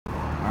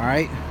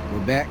Alright,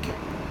 we're back.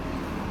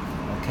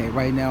 Okay,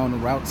 right now on the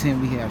Route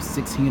 10 we have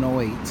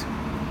 1608.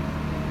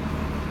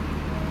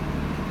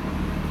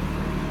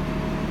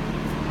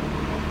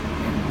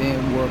 And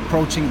then we're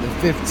approaching the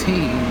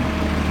 15.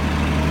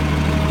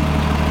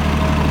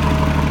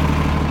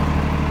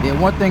 Yeah,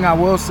 one thing I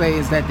will say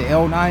is that the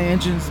L9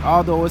 engines,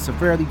 although it's a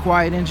fairly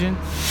quiet engine,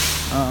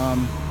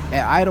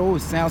 at idle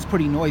it sounds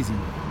pretty noisy.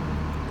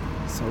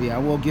 So yeah, I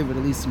will give it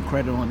at least some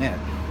credit on that.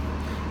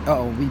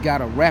 Uh-oh, we got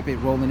a Rapid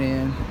rolling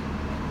in.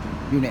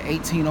 Unit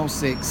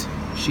 1806.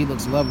 She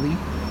looks lovely.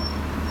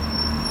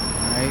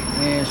 Alright,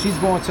 and she's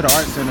going to the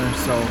Art Center,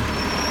 so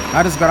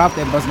I just got off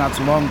that bus not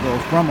too long ago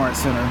from Art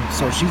Center,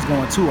 so she's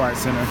going to Art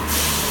Center.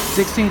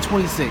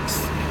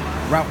 1626,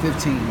 Route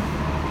 15.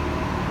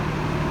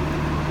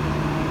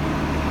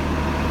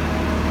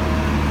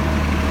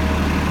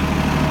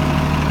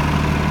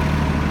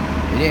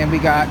 And then we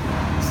got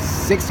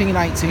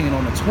 1619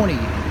 on the 20.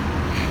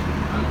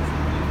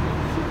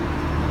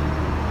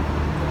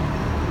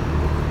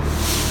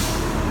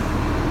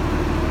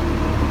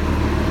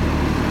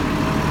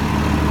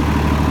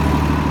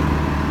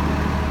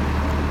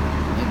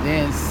 And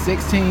then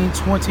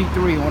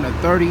 1623 on the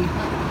 30. And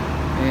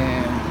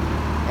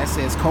that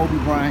says Kobe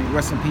Bryant.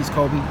 Rest in peace,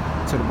 Kobe,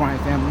 to the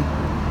Bryant family.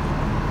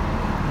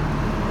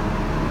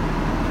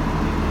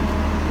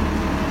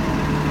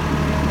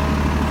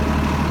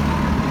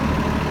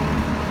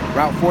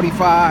 Route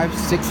 45,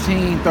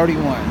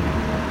 1631.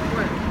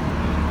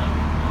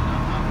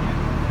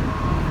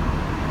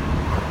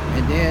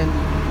 And then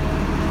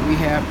we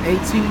have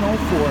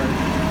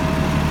 1804.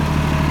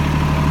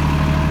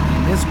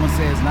 And this one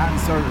says not in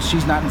service.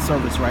 She's not in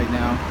service right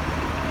now,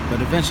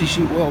 but eventually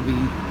she will be.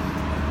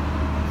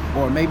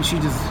 Or maybe she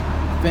just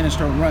finished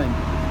her run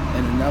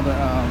and another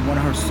one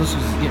of her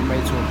sisters is getting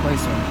ready to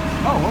replace her.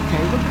 Oh,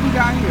 okay, look what we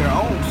got here.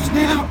 Oh,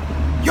 snap!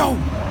 Yo!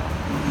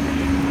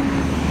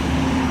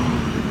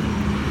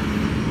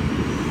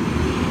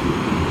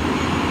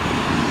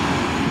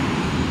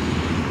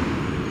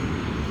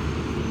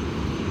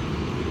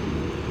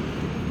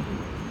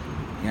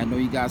 I know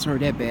you guys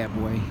heard that bad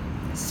boy.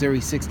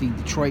 Series 60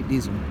 Detroit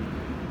diesel.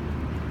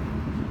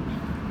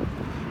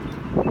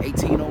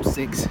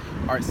 1806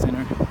 Art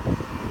Center.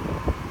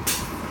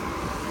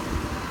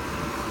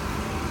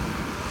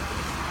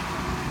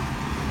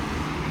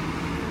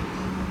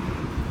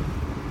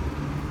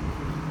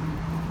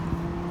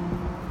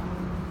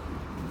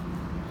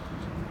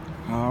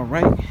 All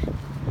right.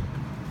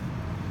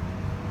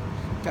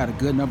 Got a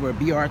good number of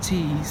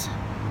BRTs.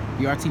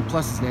 BRT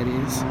Pluses, that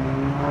is.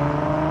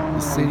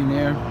 Just sitting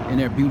there in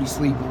their beauty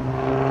sleep,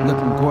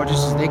 looking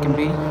gorgeous as they can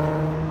be.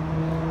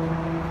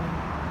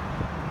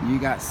 You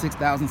got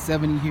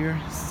 6070 here,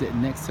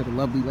 sitting next to the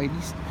lovely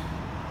ladies,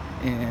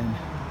 and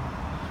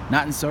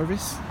not in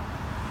service.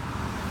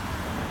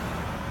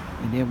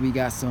 And then we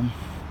got some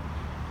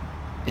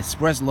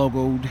Express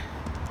logoed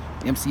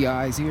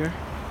MCIs here.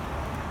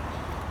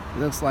 It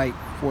looks like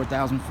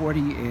 4040,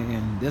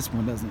 and this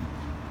one doesn't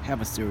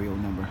have a serial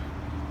number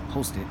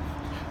posted.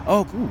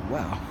 Oh, cool,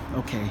 wow.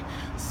 Okay,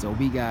 so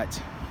we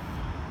got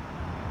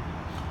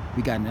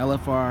an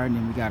LFR, and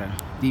then we got a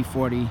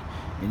D40,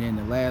 and then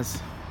the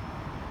last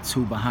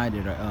two behind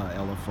it are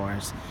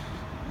LFRs.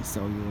 And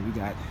so yeah, we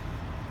got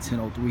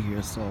 1003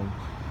 here. So,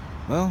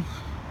 well,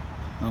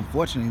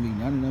 unfortunately,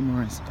 none of them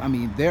are. I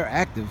mean, they're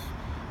active.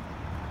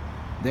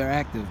 They're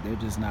active. They're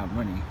just not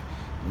running.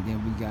 And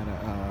then we got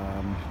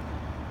a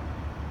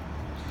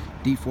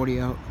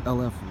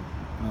D40LF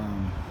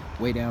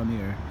way down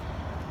there.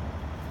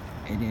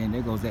 And then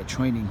there goes that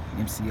training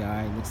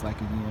MCI, looks like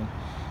again.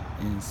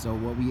 And so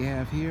what we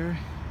have here,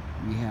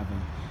 we have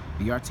a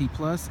BRT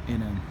Plus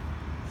and a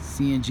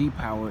CNG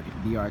powered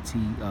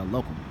BRT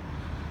Local.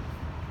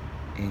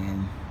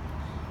 And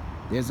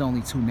there's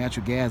only 2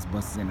 natural gas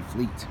buses in the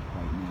fleet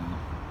right now.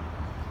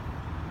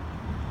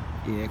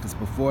 Yeah, because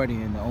before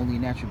then, the only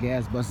natural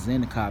gas buses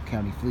in the Cobb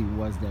County fleet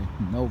was the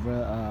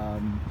Nova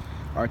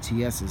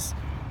RTSs.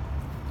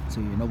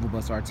 So your Nova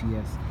Bus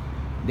RTS.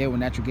 They were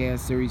natural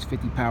gas, Series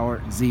 50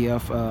 powered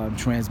ZF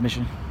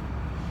transmission.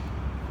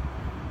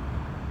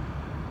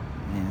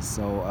 And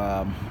so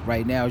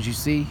right now, as you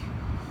see,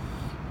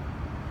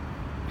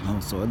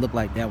 so it looked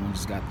like that one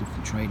just got through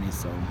from training,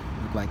 so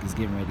it looked like it's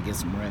getting ready to get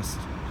some rest.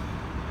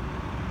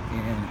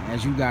 And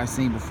as you guys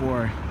seen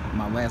before in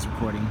my last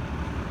recording,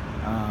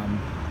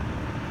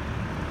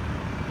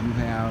 you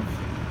have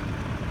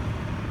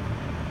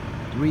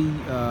 3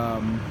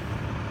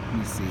 let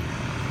me see,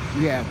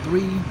 you have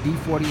 3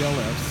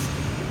 D40LFs,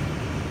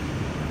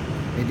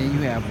 and then you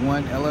have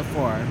 1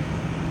 LFR,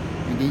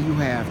 and then you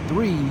have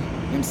 3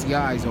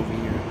 MCIs over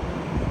here.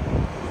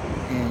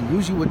 And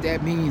usually what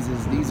that means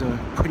is these are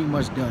pretty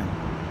much done,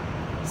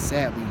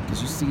 sadly,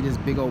 because you see this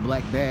big old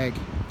black bag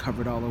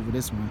covered all over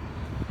this one.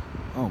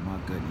 Oh my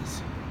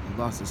goodness, he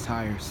lost his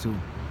tires too.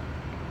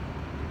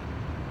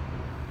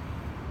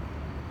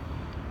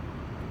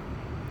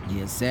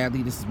 Yeah,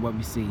 sadly this is what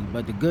we see,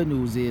 but the good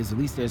news is at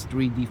least there's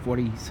 3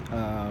 D40s,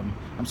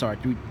 I'm sorry,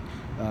 3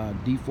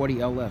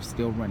 D40LFs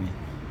still running.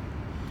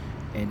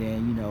 And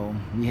then, you know,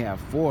 we have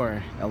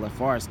 4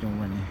 LFRs still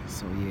running.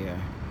 So yeah,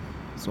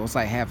 so it's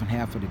like half and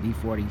half for the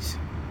D40s.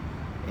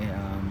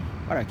 And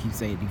why do I keep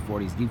saying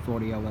D40s?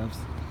 D40LFs.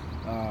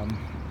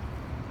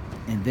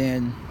 And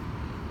then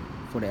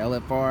for the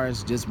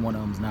LFRs, just one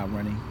of them's not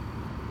running.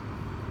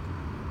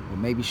 But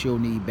maybe she'll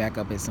need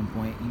backup at some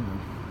point, you know,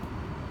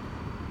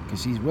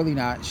 because she's really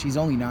not, she's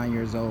only 9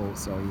 years old.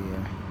 So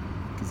yeah,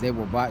 because they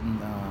were bought in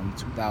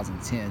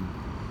 2010,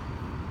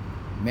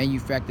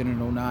 manufactured in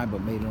 09,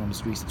 but made it on the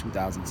streets in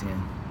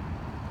 2010.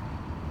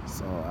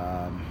 So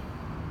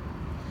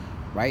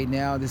right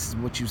now, this is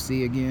what you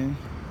see again.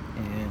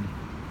 And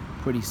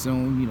pretty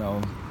soon, you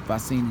know, if I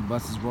see any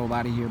buses roll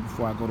out of here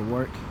before I go to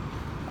work,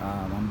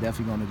 I'm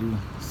definitely going to do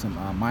some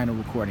minor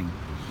recording.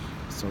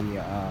 So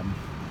yeah,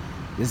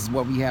 this is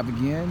what we have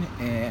again,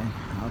 and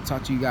I'll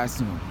talk to you guys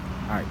soon.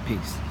 All right,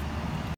 peace.